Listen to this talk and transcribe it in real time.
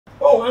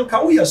Oh,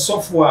 anka we are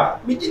software.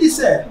 Me did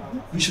say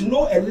you should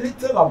know a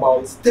little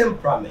about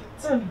temperament.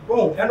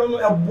 Oh, I don't know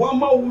a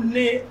woman who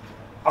ne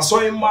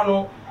asoy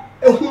mano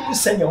ehunu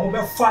senya mo be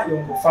fa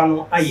yonkofa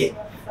no aye.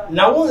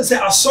 Na won say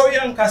asoy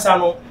ankasa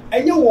no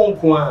enye won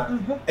ko a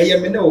eye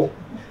me ne o.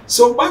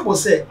 So Bible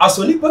say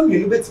asonipa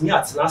mienu betimi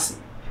atena ase.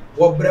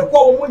 Wo breko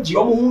wo mo gi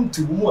omo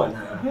huntu mu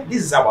ana.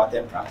 This is about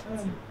temperament.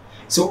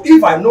 So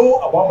if I know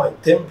about my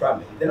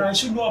temperament, then I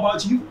should know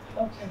about you.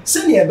 Okay.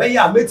 Send ye be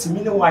ya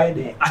metimi ne waye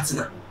de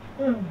atena.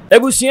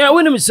 Ebusia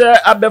wonim se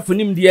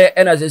abefunim de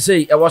ena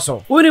sesei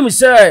ewoso wonim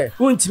se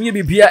wontimi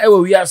bibia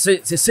ewo wiase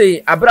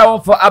sesei abra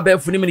wonfo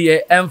abefunim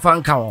de emfa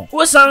nka ho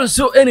wosan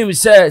so enim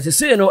se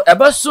sesei no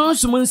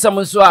ebesonsum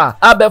nsam so a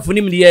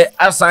abefunim de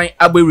asan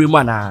agbewremu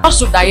ana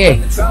aso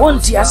daye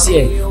wonti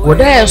ase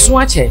wodaye so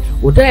ache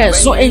wodaye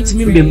so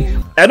entimi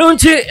mbem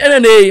enonchi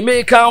enene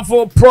me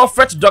kanfo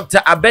prophet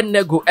Dr.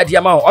 Abednego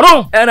ediama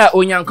ono ena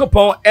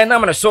onyankopon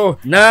enam ne so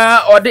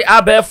na ode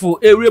abefu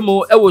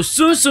ewremu ewo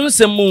sunsun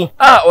semu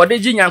a ode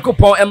ji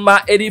nyankopon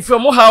emma edi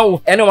from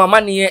how ene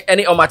mamane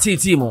ene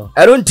omatiti mu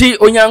eronti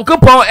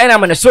onyankopon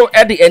enam ne so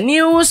edi a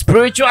new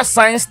spiritual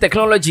science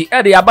technology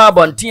edi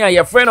ababontin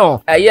aye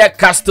freno aye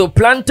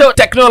castoplanto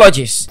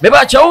technologies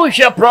beba cha wo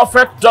hwe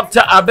prophet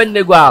Dr.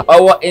 Abednego a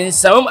owo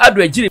insam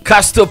adwagiri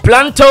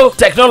castoplanto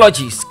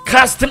technologies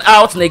casting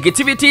out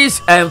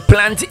negativities and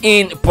planting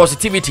in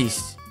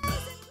positivities.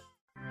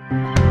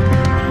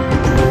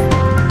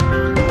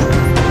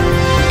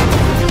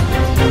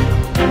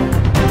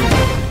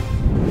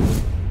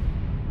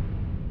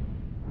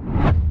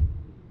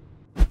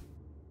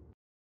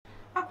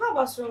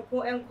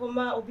 Sonko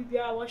enkoma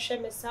obibia wo hwe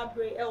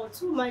mesabre e o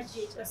too much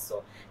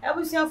so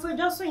ebusia fo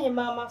dwoso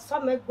hima ma fa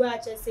magua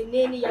chese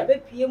neni ya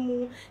bepie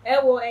mu e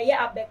wo eye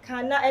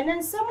abeka na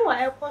enensem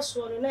a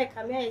ekoso no na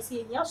ekame ayesi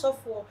ehia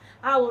sofo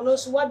a wo no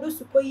so wado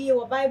sukoyi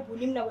wo bible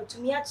nim na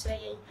watumi a kire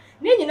yen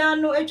ne nyina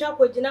no etwa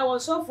kogina wo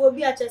sofo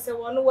bi a chese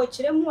wo no wo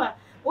kire mu a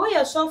wo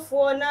ye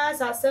sofo na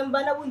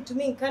sasemba na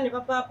wuntumi nka ne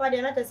papa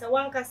de na chese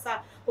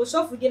wankasa wo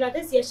sofo di na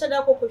tese ye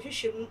hyeda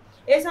kokohwehwemu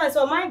esa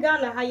so my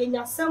Ghana ha ye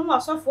nyasem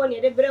a sofo ne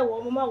de bre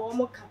wo mama wo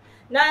moka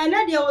na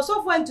ena de wo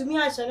sofo ntumi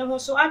a hye ne ho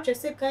so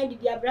atwese kan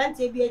di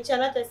abrante bi echi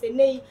na tese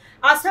nei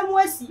asem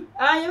wasi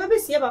a ye be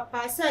sie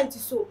papa santi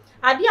so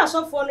ade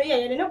asofo no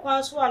ye ne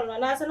kwan so anu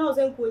na ase na wo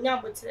zen ko nya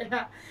botre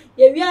na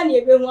ye wi na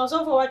ye be hu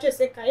asofo wa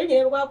twese kan ye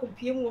ne be kwa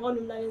kopie mu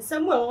honum na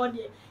nsem e ho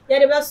de ye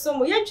de be so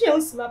mo ye twe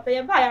hu sima pa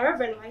ye ba ya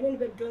reverend ha ne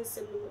be don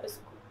sem no asu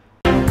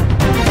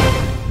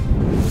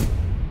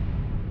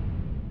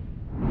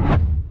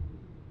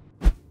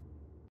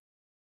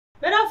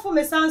for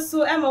me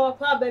sanso Emma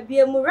wakwa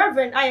babie mu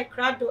reverend aye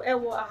krado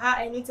ewo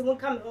aha eniti mu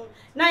kam ho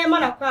na ye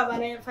mana kwa ba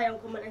na ye fa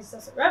yanko mana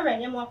sanso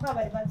reverend ye mo wakwa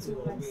ba de ba tu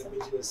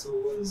so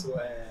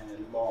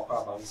mo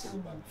wakwa ba so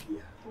ba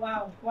fia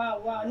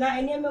wow na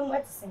eni me mu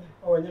atisen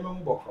o eni me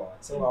mu bokro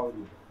so wa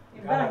odi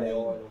kana le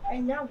wo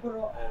enya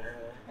goro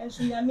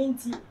ensu nya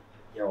minti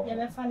ye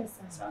be fa ne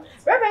sanso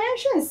reverend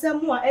ye hwe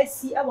nsem mu a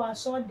asi ewo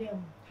aso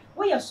dem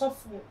wo ye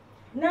sofo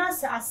na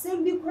sa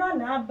asem bi kura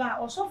na aba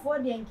osofo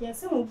de nke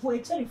se mu bu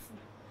echerifu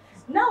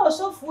now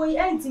so for you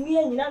antimi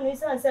anyina no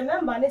say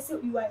member na say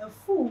you are a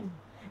fool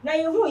na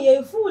you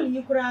a fool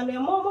you kura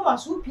no mo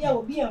maso pia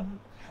obi ahu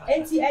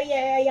enti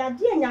eye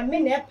ade anyame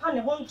na epa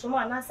ne ho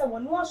ntoma na say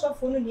wono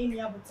asofo no na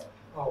enu abote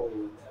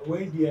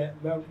we dia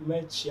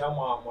me chia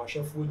mo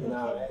ahwefo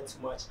nyina too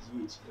much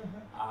gh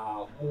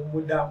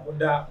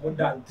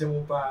muda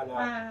ntemu pa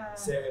na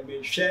say me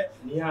hwe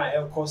ni a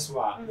ekoso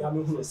a ya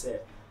me hunu say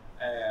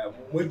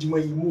mo adwuma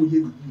yi mu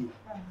ye biye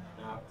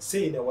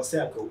say na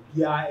wasa ka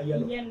obia eye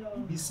no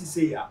bi si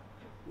say ya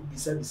obi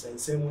sa bi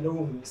nsem no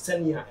hu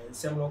senia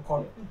ensem no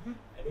kono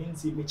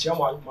enti me chia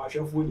mo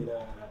ahwefo nyina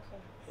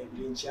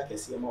ebi nchia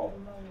kese ma o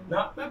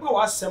na meba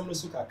wasem no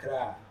so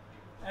kakra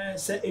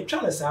say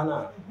etwa na sa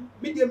na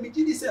media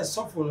megidi say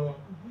sofo no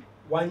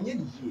wanye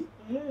ni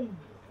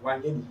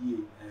yie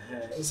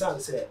insan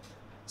say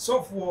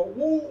sofo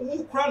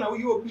wo kra na wo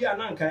ye obi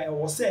ananka e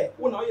wo say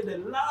wo na wo the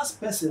last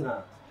person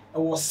a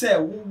wo say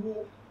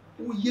wo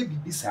ye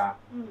bibisa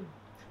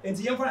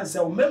enti yem fa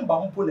say member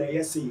mpo na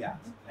ye say ya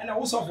na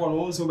wo sofo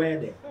no nso be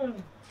de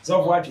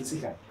sofo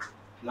atwesika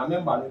na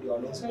member no de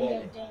ono nso be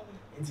de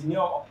enti ni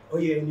o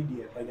ye ni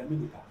de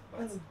panyaminika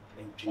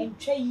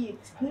entwe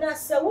na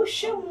se wo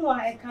hwemu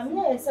a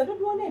ekame se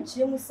dodo na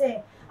ekire mu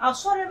se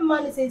asore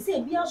man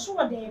se bia so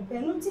de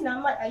benu nti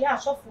na aya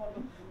asofo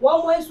no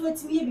wo mo esu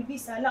etimi ye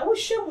bibisa na wo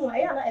hwemu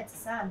aya na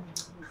etisa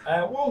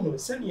na wo hu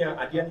se nia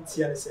ade ne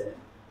tia ne se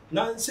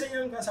na nse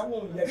yan kasa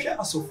wo ye hwe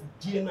asofo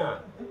die na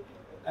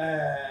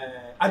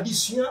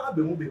adisua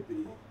abemu bebre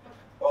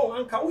oh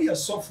anka wo ye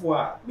sofo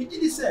a me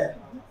gidi se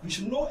you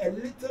should know a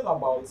little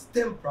about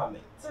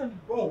temperament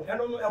oh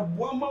eno no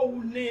eboa ma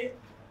wo ne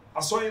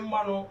asoye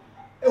ma no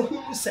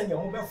ehunu senya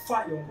mo be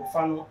fa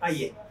yonkofa no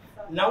aye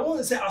na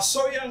won say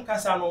asoye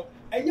ankasa no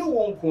enye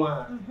wonko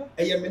a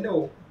eye me ne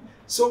o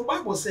so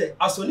Bible say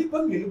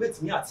asonipa mienu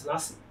betimi atena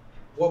ase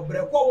wo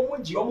breko wo mo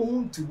gi omo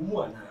huntu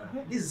mu ana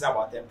this is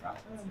about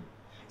temperament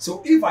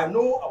so if I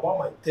know about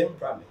my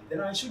temperament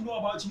then I should know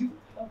about you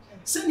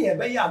Send ye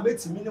be ya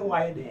metimi ne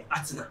why de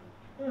atena.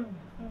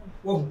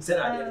 Wo send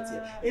adeɛ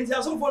tie. Enti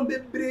asofo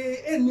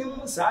bebre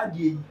enim saa adeɛ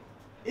yi.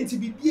 Enti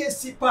bibie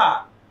si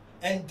pa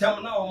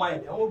entam na o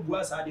mind e wo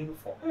bua saa adeɛ no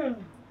fo.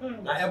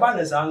 Na eba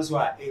ne saa nso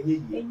a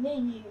enye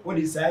yi. What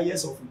is say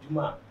yes of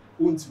dwuma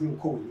ontimi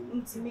nko woni.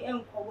 Ontimi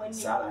enko woni.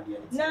 Saa adeɛ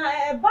tie. Na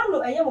eba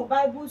no eye mo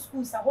Bible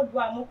schools ahodo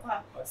a mo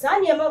kwa. Saa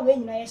niema we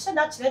nyina ye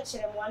hyeda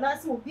kyerɛkyerɛ mo ana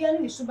se obi ani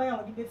ne suban a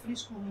wode be free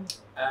school mu.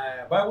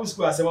 Bible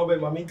school asema be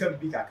ma menka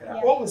bi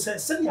kakra. Wo say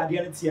send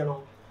adeɛ no tie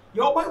no.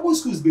 Your Bible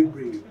schools be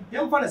brave.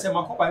 Young fan say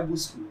my Bible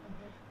school.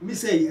 Me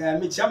say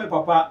me chia me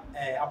papa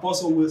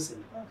Apostle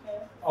Wilson. Okay.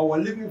 Our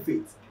living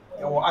faith.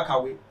 Our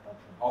Akawe.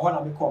 Or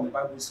na me call me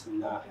Bible school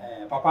na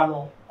papa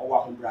no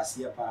our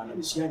hombrasia pa na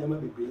me sua nyama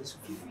be brave so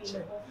fi.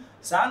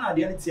 Sa na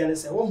de tie ne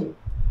say wo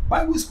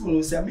Bible school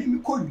no say me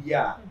ko wi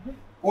a.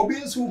 Obi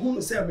nso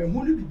hu say me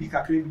hu no bibi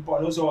kakra bi pa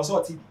no so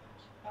so ti.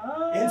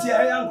 Enti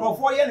ayan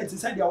nkrofo ye ne ti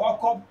say dia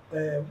wakọ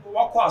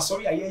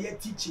asori aye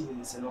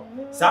teachings no.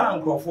 Sa na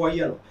nkrofo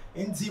ye no.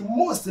 Enti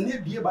most na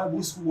bie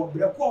Bible school wo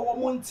breko wo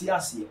monti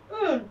ase.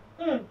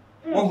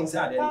 Wo hu say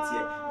ade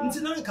tie.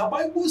 Enti na nka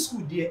Bible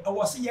school de e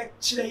wo se ye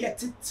kire ye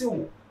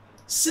tetewo.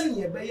 Sen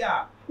ye be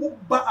ya wo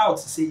ba out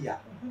say ya.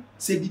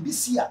 Say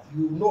BBC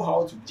you know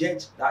how to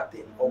judge that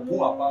thing or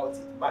go about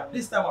it. But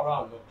this time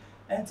around no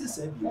enti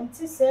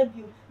serve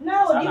you.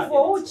 Now if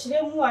for wo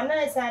kire mu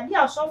ana say ade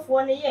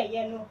asofo ne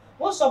ye no.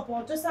 Wo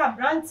support to say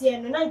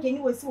abrantie no na nke ni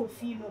wasi wo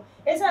fi no.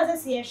 Esa say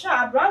se ye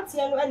hwa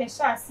abrantie no ene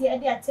hwa ase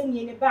ade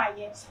atanie ne ba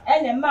ye.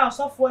 Ene ma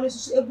asofo ne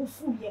susu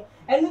ebufu ye.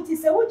 Enu ti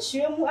say wo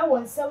kire mu e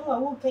won nsam a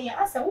wo kan ya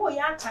asa wo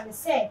ya aka ne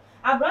say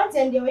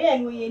abrantie de wo ye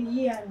no ye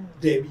ni ye an.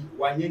 Debi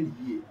wanye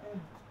ni ye.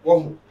 Wo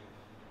hu.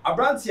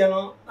 Abrantie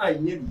no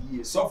anye ni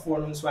ye. Sofo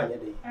no nso anye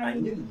de.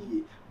 Anye ni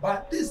ye.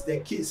 But this is the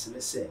case,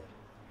 let's say.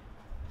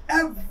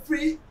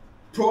 Every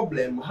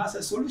problem has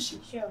a solution.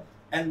 Sure.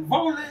 And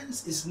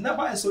violence is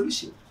never a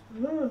solution.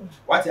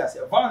 What I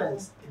say,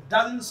 violence, it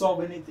doesn't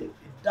solve anything.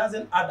 It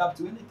doesn't add up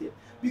to anything.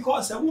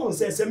 Because someone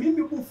says,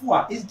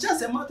 it's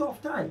just a matter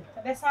of time.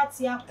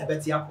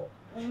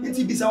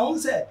 Inti bisa won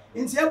say,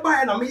 inti e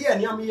buy na me ye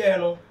ni am ye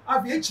no,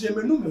 abi e kire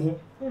menu me ho.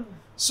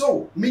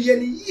 So, me ye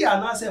ni yi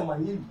ana say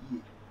man ye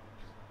yi.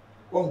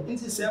 Oh,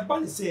 inti say ba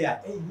ni say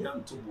a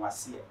ehia to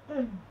boase.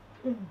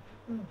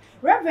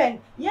 Reverend,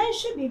 yen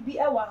should be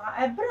ewa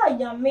ha ebra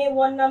yame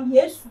wonam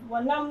Yesu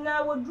wonam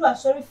na wodru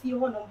asori fie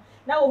honom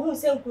na wo hu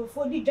se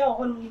nkrofo di dwa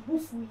honom ni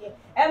bufu ye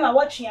e ma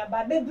wotwe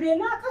aba bebre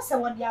na aka se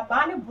wode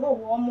aba ne bro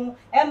wo mo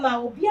e ma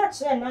obi a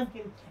kire na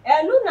dwem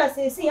enu na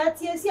sesi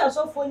atie si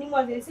asofo ni mo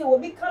sesi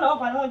obi ka na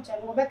oba na onche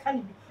wo be ka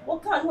ni bi wo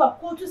ka no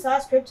akotu sa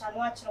scripture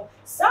no a kire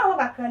sa ho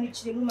kakra ni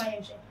kire mu ma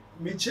yen hwe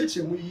me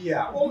cheche mu yi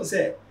a wo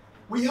say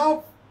we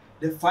have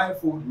the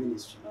fivefold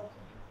ministry.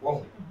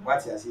 Well,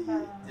 what you say,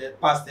 the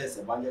pastors,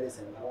 evangelists,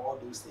 and all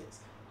those things.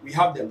 We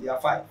have them, they are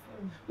 5.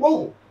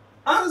 Well,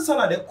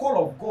 answer the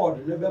call of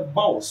God, never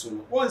bow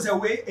soon. Once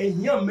away, and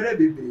here,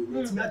 maybe,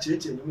 it's not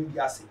church, and you may be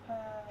asking.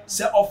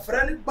 Say, of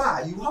friend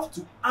bar, you have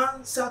to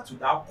answer to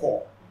that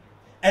call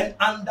and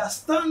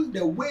understand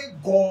the way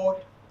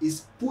God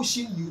is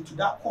pushing you to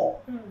that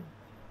call.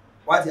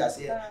 What you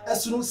say,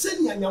 as soon as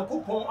send your young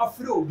couple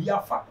after be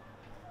a fact.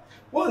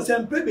 Once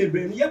and baby,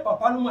 bring your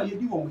papa no ma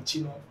yedi wo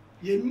mchino.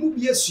 Ye mu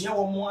bi esua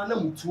wo mo ana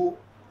mutuo.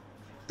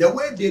 The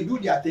way they do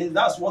their things,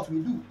 that's what we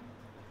do.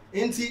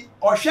 Enti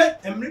ohwe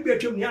emri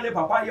betwem ni ane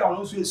papa ya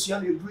ono so esua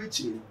na edu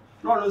echi.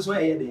 No no so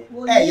eye de.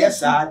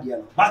 Yes de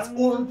no. But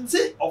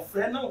unti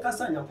ofre na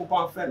nkasa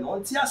nyakopa afre no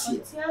unti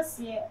ase.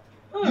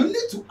 You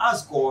need to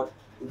ask God,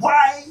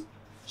 why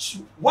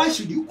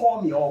should you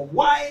call me, or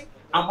why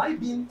am I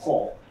being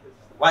called?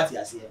 What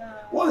you say?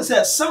 One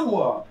says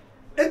somewhere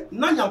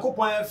na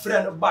nyankopon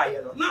frɛ no ba ye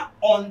no na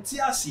onti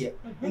ase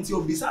nti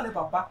obisa ne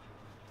papa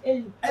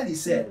Eli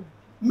said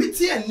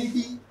miti ani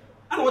bi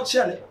ana o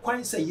kire ne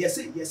kwan say yes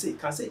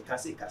can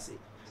say.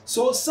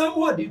 So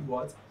someone did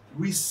what?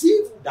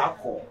 Received that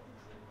call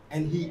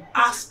and he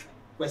asked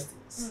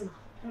questions.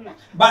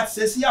 But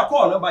says he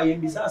call no by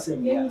mbisa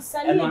asem ya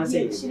and one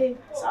say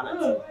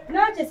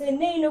na je say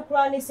nei no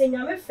kura ni say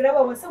nyame frɛ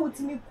wa say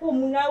wutimi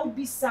kom na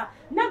ubisa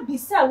na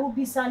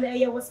ubisa na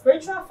ye was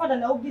spiritual father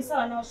na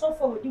ubisa na so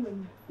for wodi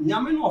wani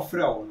nyame no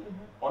frɛ wo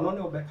ono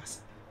ne obekasa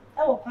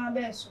e wo kwa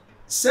be so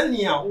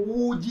senia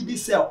wo gidi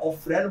say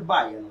ofrɛ no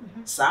ba ye no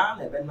saa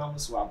na be nam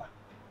so aba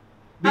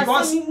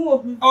because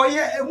oh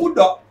yeah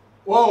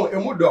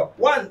emudo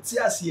one ti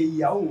ase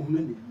yi a wo hu na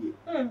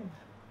ye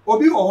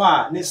Obi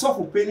oha ne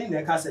sofo peni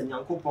na ka se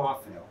nyankopon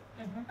afre o.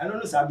 Eno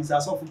no sa bisa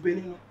sofo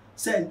peni no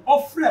say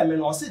ofre me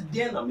no se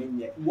den na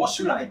menye. What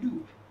should I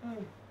do?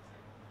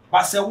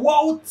 But say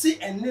wo ti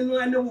enne no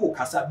ene wo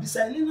kasa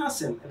bisa enne na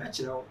asem e be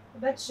kire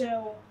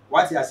o.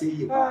 What you say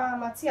ye pa?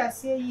 Matia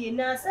say ye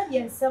na sa de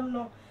ensem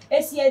no.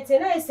 Esiete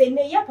na ese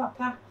ne ya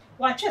papa.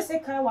 Wa twe se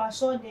kan wa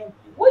so dem.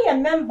 Wo ye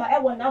member e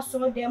wo na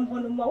so dem ho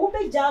no ma wo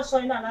be ja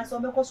so na so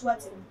be koso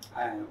atem.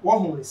 Wo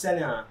hu se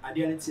na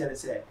ade ne tie ne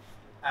say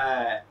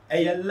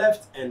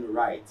left and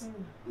right.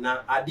 Now,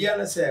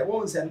 Adiana said,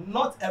 one said,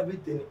 not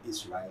everything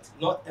is right,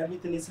 not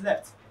everything is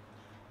left.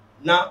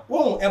 na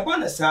won eba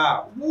na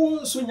saa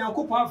won so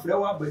Nyankopon afre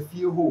wa ba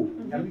fie ho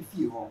nyame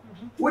fie ho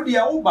wo de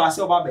wo ba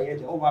se oba ba ye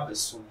de wo ba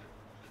so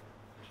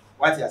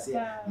what you say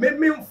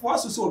memfo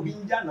so so obi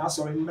nja na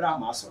asori mbra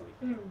ma asori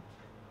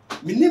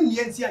minim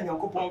nie nti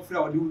Nyankopon afre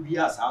o de wo bi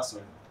asa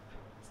asori.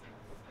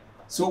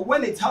 So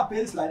when it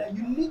happens like that,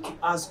 you need to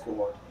ask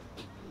God,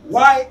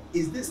 why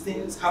is this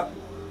things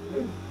happening?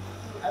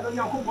 I don't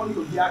Nyankopon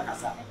you bi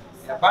akasa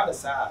e ba da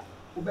saa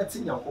wo beti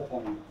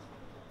Nyankopon.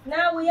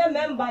 Now we are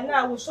member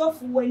now we so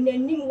for when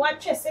nim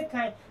watch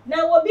second.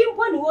 Now we be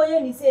mpo ni wo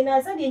ye ni say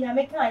na say de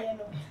nyame kan ye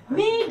no.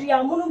 Me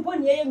dua mu mpo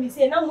ni ye mi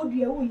say na mu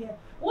dua wo ye.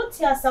 Wo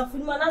ti asafu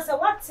ni na say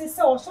what say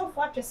o so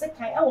for atwe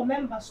second e wo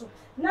member so.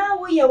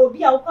 Now we ye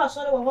obi a wo kwa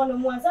so le wo no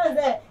mu ansan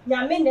say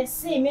nyame na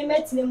say me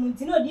metina mu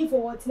ntino odi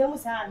for wo tina mu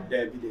sa na.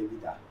 There be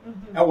da.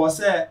 E wo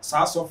say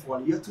sa so for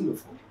ye tu no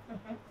for.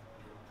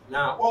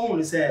 Now wo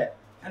hu say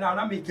and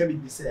na make be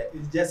say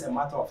it's just a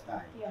matter of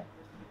time. Yeah.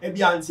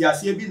 Ebi anti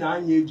ase bi na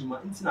anya ejuma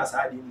nti na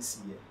saa de ni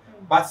siye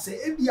but se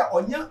ebi a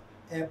onya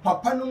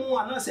papa no mu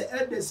ana se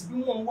elders bi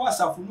mu wo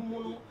asafo no mu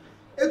no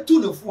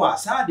etu no fu a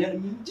saa de no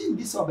mi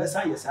bi se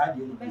obesa ye saa de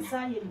no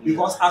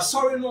because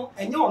asori no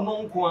enye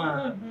ono nko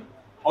a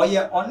oye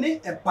one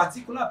a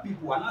particular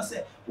people ana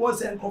se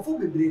was enkofo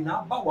bebre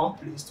na ba one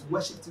place to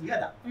worship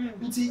together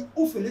nti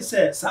o feel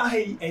say saa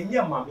he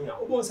enye mame a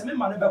obo se me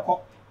ma no beko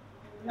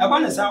eba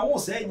ne saa wo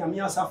se nyame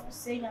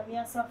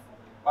asafo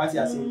what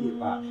you say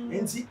pa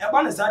enti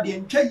eba na sa de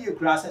ntwa ye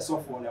kura se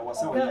sofo na wo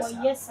se wo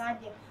yes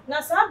ade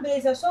na sa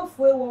bele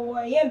sofo e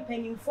wo ye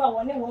mpanimfo a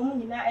wo ne wo mu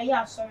nyina e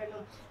ya asore no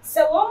se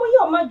wo mu ye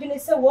o madwene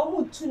se wo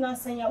mu tu na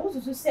sanya wo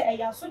susu se e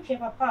ya asotwe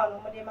papa no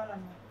mo de ma na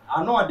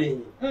ano ade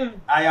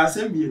aya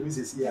asem bi enu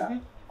sesi a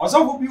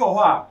osofo bi wo ho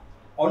a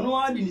ono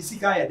ade ni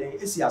sika ye den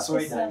esi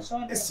asore dan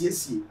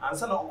esi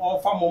ansa na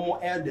ofa momo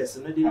elders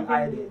no de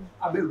aye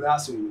abewura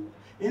asore no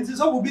enti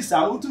so bu bi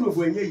sa wo tu no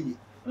fo enye yi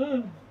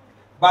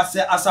but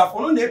say asafo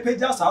no na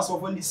epeja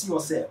asafo ni si o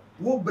se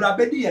wo bra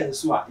bedi yen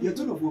so a ye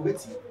to no fo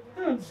beti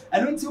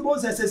eno nti bo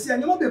se se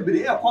anyamo bebre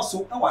e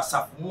koso e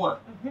wasafo mu a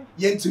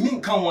ye ntumi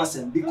nka ho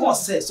asem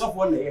because say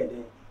sofo na ye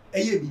den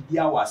eye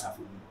bibia wa asafo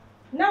mu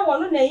na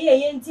wono na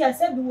ye nti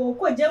asabi wo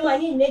ko jema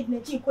ni na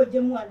chi ko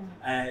jemu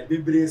ana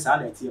bebre sa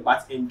na tie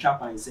but entwa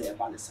pan say e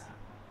ba ne sa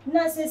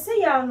na se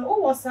ya no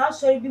wo sa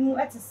asori bi mu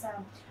etesa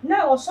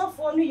na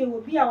osofo no ye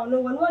obi a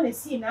wono na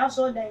si na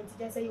aso dan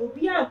nti say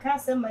obi anka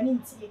asem mani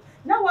ntie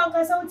na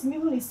wanka sa utimi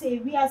hu ni say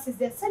we as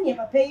the senior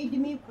papa yi di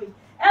mi koi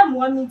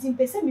mo am nti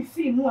pese mi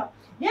firi mu a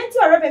de nti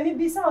orebe mi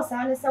bi sa o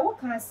sa ne say wo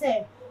kan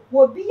say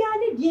wo bia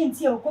ne de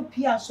nti e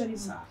okopi asori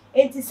mu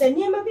enti se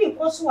niema bi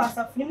koso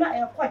asafuni na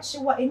e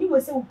kwachiwa eni wo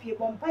se opie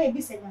bompa e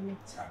bi se nyame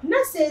na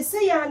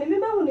se ya ne me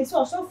ma hu ni say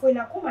osofo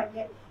na koma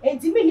ye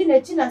enti mi ni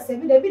na chi na se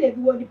bi da bi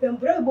wo di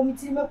pembura e bomi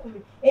tiri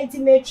makumi enti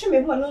me twe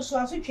me hu no so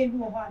aso twe bi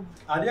wo ho ana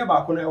ade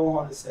ba ko na e wo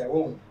ho se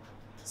wo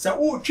se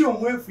wo twe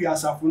omu afiri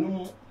asafuni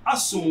mu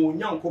asom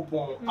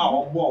Nyankopon a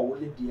ogbo wo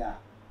le dia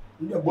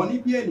nde boni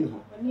bi ani ho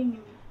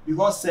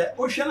because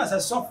o hwe na se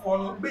sofo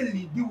no be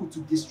lead you to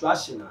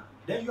distraction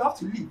then you have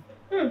to leave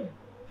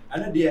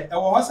and there e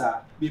wo ho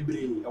sa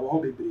bebre e wo ho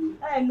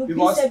bebre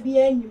because bi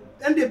anim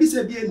and dey bi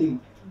se bi anim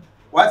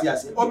what you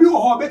say obi wo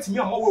ho betimi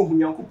am wo hu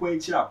Nyankopon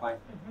akira kwan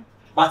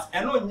but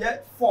eno nye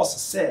force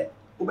say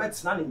o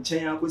betina ne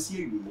nchen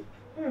akosi ewie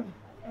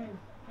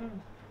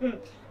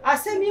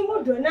asemi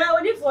mu do na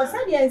odi for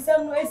say de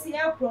ensam no esi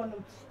akro no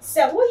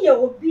se wo ye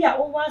obi a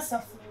wo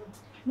wasafo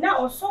na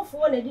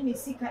osofo na de ne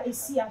sika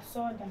esi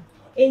asoda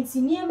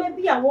enti niema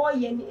bi a wo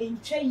ye ne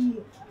entwa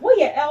yi wo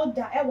ye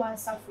elder e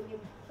wasafo ni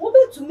wo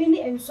betumi ni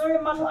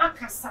ensori ma no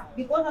akasa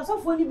because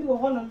asofo ni bi wo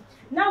hono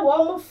na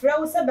wo mo frɛ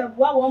wo se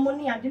beboa wo mo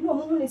ne ade no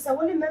mo hu ni se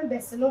wo ne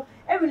members no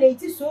e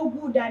relate so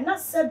good na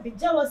se be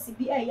jealousy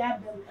bi e ya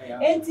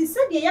bem enti se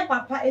de ye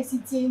papa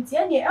esiti enti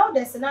e ne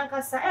elders na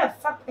akasa e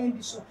fa pen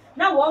bi so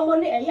na wo mo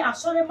ne e ye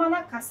asori ma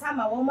na kasa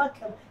ma wo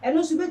makam e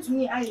no so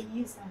betumi aye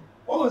yi sa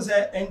o se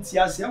enti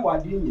ase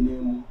wade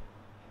nyina mu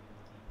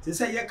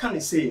se ye kan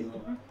say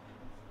no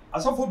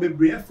asofo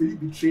bebre afili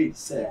betrayed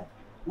say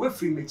we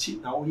free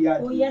mechi na wo ya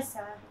oh yes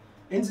sir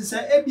enti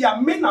say e bia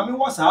me na me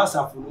was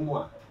asafo no mu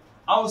a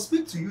I will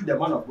speak to you the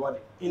man of God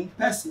in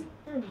person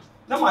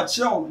na ma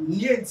cheo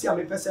ni enti a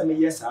me pese me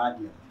yes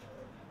ade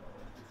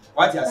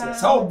what you say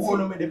so bo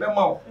no me de be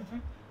ma o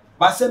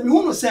but say me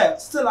hu no say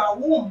still I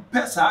won't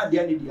pesa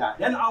ade ni dia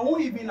then I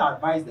won't even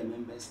advise the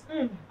members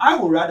I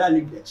would rather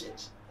leave the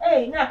church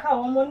na ka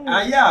wo mo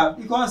ni yeah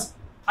because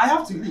I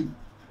have to leave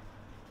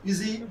you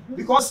see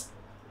because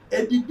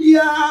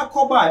edidia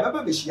koba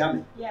baba be hia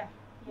me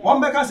one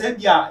beka say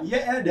bia ye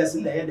elders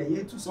na ye de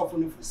ye tu sofo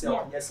no fu say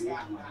on yes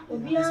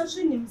obi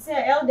anso nim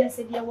say elders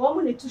de wo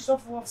mo ne tu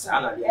sofo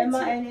e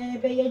ma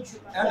be ye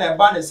djuma and e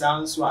ba ne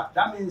sanso a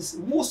that means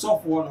wo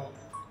sofo no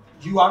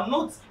you are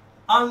not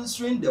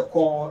answering the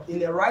call in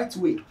the right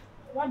way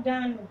what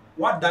done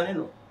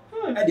no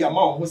e de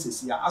ama wo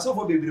sesia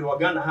asofo bebre wo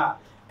Ghana ha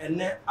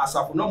enne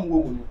asafo no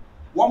mo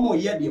wo mo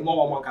ye de ma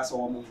wo mo kasa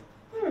wo mo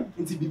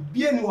nti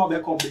bibie ni ho be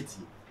compete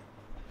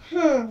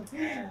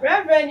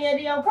Reverend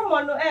Yadi, come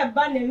on, no air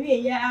banner,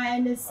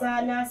 and the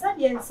son, and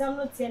Sadia and some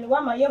not ten,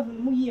 one my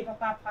young year,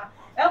 papa.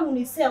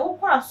 Only say, oh,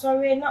 quite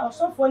sorry, now, or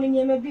so funny,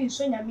 you may be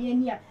so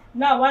near.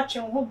 Now, watch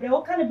your home,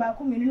 what kind of back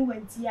woman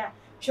went here.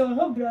 Show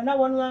home, no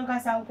one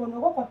gas and go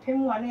walk up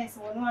him one as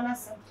one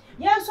answer.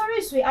 Yes,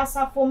 sorry, sweet, as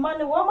for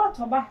money, one more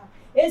to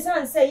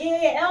Ezan say,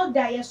 yea,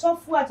 elder, ye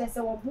soft water, as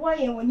a boy,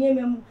 and when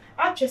you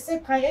actress say,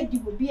 can you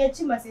will be a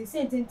timas and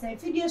sentence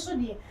and figure so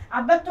dear.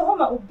 I bet to home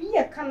will be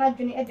a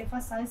Canadian at the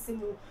first sun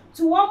symbol.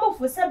 To one more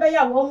for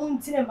Sabaya, 1 moon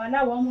tin, and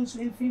now 1 moon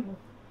swim feeble.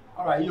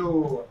 All right,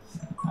 you,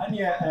 and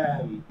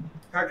yeah,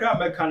 I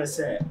can't kind of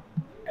say,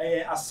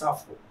 a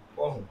suffer,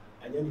 oh,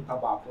 and any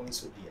papa points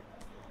so dear.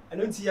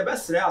 And don't see your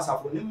best as I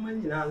for him,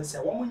 and say,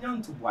 1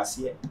 young to was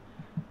here.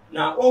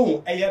 Now,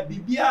 oh, a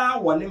bibia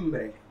one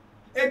number.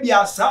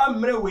 Ebia sa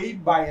mre we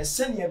by a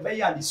senior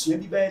bay at the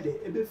sweby bed,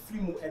 ebe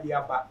free mu at the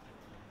abba.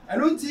 And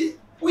don't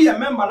we a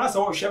member as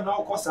our chef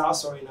now cost our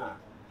sorry now.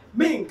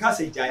 Main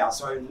cassage, I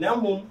sorry,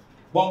 Namum,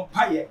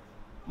 Bompire,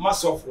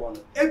 mass of one.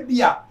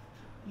 Ebia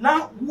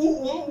now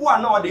who are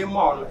not the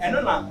mall, and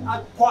then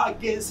I quite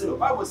against the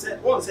Bible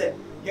said, one said,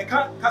 you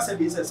can't cass a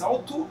business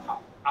out to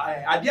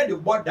I did the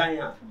board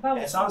Diana,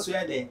 sounds so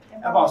there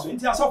about so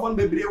into someone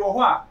baby or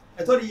what.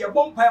 I told you,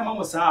 Bompire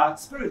Mamma,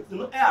 spirit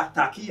no air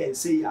attack here and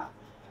say ya.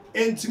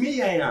 And to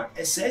me, I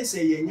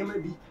say, you may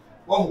be.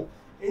 Oh,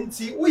 and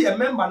see, we a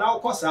member now,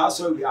 cause our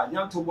so we are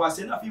young to was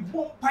enough. You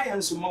won't pay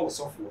and some more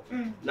software.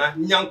 Now,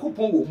 young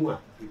coupon will more.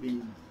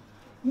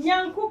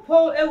 Young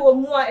coupon, ever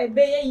more a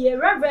bay ye,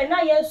 Reverend.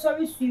 I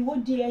sorry, sweet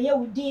would dear, you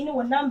would dean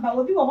or number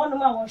will be one of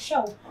our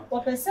show.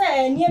 What I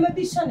say, near may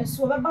be son is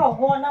so about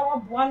 1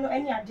 hour, 1 or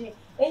any other.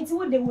 Ain't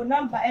would they would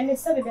number and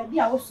it's a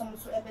baby, I was some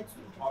so ever.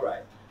 All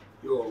right,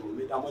 yo,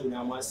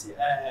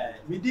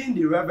 within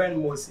the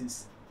Reverend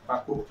Moses.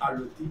 Pako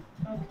Aloti.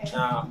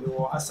 Now, we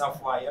were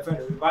Asafwa, a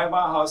revival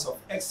house of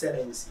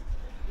excellency.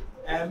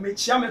 And me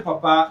chame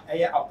papa,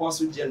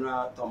 Apostle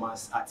General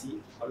Thomas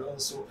Ati,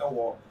 Alonso,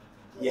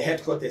 your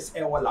headquarters,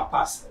 La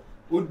Paz,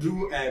 who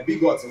drew a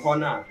bigot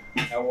honor,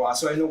 or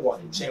so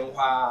anyone,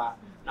 Chenwa.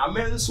 Now,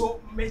 men so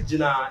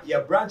major,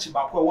 your branch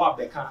Bako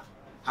Beka,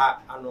 ha,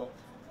 ano.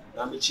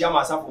 Now, me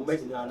chama Safu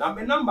Medina. Now,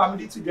 my number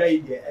me to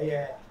grade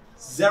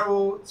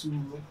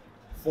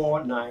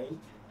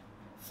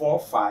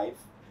 024945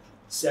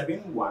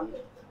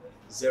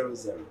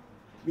 7100.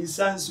 Miss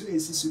Sansu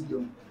is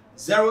Sisubium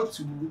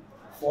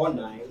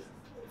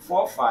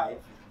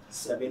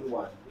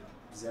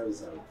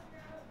 0249457100.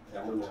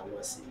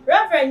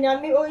 Reverend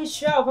Yami on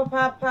show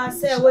papa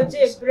say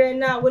woje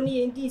brena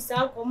woni ndi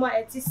san koma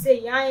eti say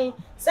yan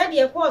said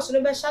your course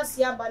no be chance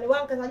ya ba ne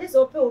wan kasa this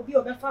open obi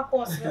obefa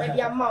course no e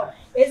dia ma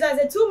is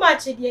as too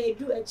much dey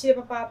do a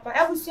chire papa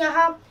abusua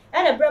ha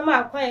ene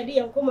brema akwan dey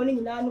enkomo no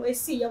nyina no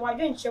esi ye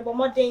wadwenche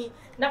bomoden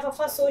na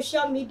fafa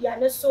social media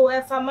ne so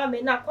e fama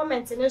me na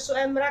comment ne so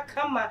emra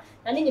kama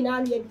na ne nyina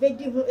no ye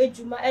bedi hu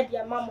ejuma e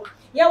dia mamo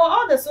ye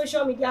all the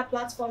social media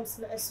platforms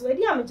na so e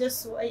dia me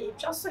just so e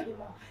twa so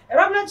hima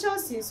Robert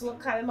Chelsea so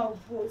kan ma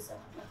boza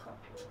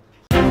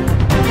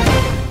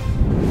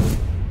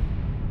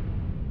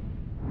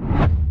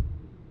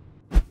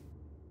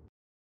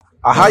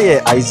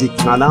Ahaye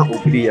Isaac Nana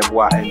Obiri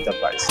Yeboa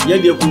Enterprise.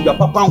 Yede kunja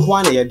papa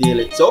nkwa na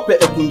yedele. Se ope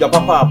ekunja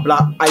papa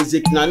abla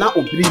Isaac Nana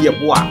Obiri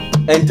Yeboa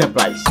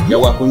Enterprise.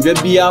 Yewa kunja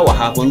bia wa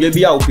ha kunja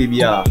bia ope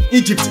bia.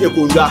 Egypt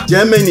ekunja,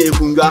 Germany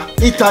ekunja,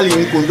 Italy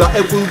ekunja,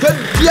 ekunja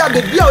bia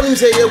de bia onim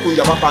se ye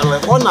kunja papa no e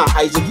ko na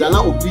Isaac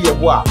Nana Obiri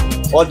Yeboa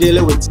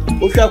odele wit.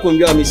 Ohwa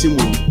kunja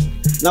amisimu.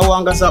 Na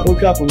wangasa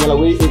ohwa kunja la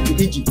we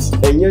Egypt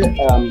enye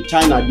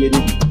China de ni.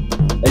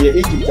 Eye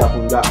Egypt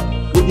akunja.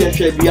 Udia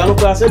share biano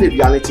class de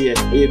bianity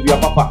e bia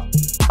papa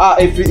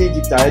every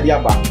Egypt a dia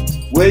ba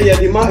we ye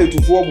di ma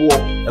etufo bo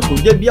e ko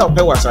je bia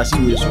ope wasase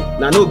we so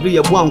na na obiri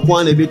ye bo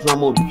anko na betuma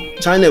mo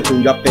China e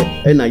kunja pe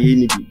e na ye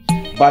ni bi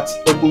but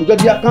e kunja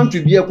bia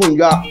country bia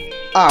kunja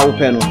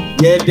ope no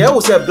ye de wo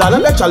se bla na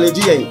be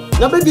challenge yen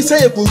na be bi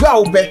say e kunja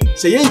ope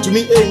say ye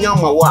ntumi enya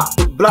ma wa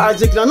bla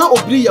Isaac na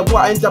obiri ye bo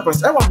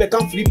enterprise e wa be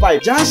kan free pie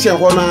junction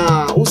ho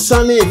na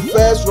usane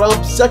first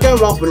round second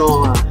round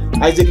no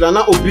Isaac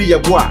Nana Obiri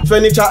Yeboa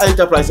Furniture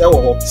Enterprise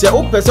ewo ho se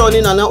o pese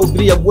oni Nana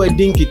Obiri Yeboa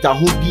dinkita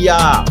ho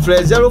bia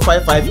fresh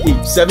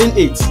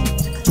 0558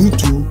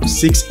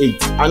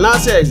 782268 ana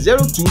say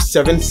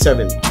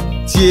 0277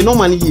 tie no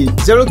man yi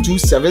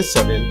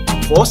 0277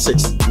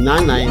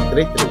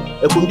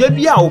 469933 ekunja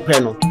bia o pe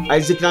no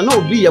Isaac Nana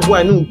Obiri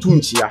Yeboa no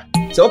ntunchia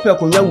se o pe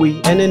kunja we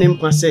ene ne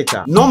mpa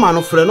seka no man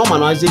no frɛ no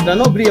man Isaac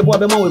Nana Obiri Yeboa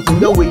be ma we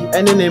kunja we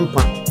ene ne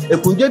mpa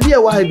ekunja bia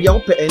wa ha bia wo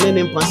pe ene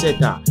ne mpa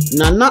seka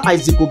na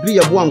Isaac Obiri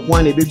Yeboa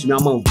nko na ebetumi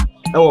ama obi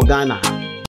e wo Ghana ha